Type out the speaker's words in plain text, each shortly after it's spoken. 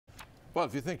Well,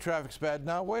 if you think traffic's bad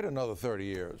now, wait another 30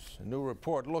 years. A new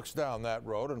report looks down that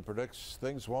road and predicts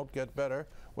things won't get better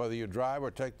whether you drive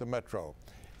or take the metro.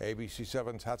 ABC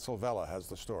 7's Hatzel Vela has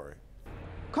the story.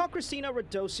 Call Christina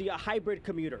Radosi a hybrid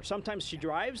commuter. Sometimes she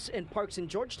drives and parks in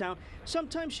Georgetown.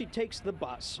 Sometimes she takes the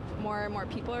bus. More and more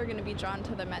people are going to be drawn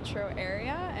to the metro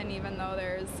area, and even though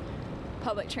there's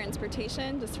public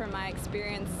transportation, just from my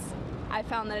experience, I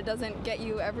found that it doesn't get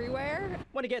you everywhere.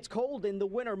 When it gets cold in the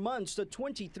winter months, the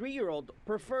 23-year-old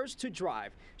prefers to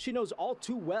drive. She knows all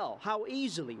too well how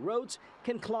easily roads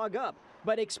can clog up,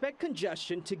 but expect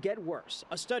congestion to get worse.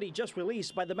 A study just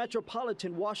released by the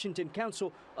Metropolitan Washington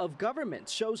Council of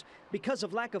Governments shows because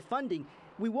of lack of funding,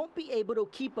 we won't be able to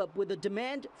keep up with the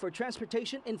demand for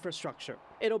transportation infrastructure.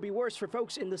 It'll be worse for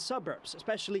folks in the suburbs,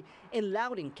 especially in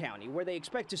Loudoun County, where they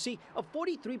expect to see a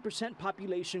 43%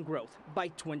 population growth by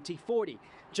 2040.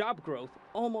 Job growth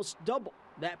almost double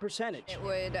that percentage. It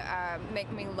would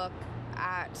make me look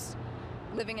at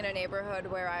living in a neighborhood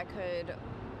where I could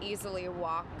easily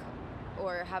walk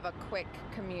or have a quick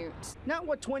commute. Not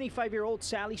what 25-year-old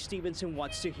Sally Stevenson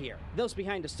wants to hear. Those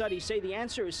behind the study say the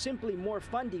answer is simply more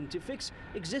funding to fix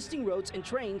existing roads and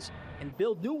trains and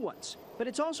build new ones. But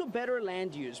it's also better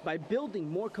land use by building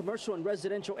more commercial and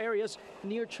residential areas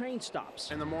near train stops.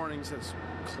 In the mornings it's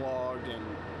clogged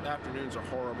and afternoons are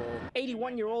horrible.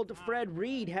 81-year-old Fred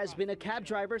Reed has been a cab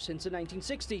driver since the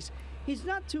 1960s. He's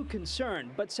not too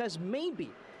concerned, but says maybe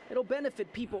it'll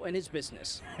benefit people in his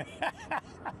business.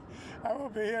 I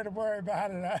won't be here to worry about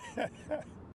it.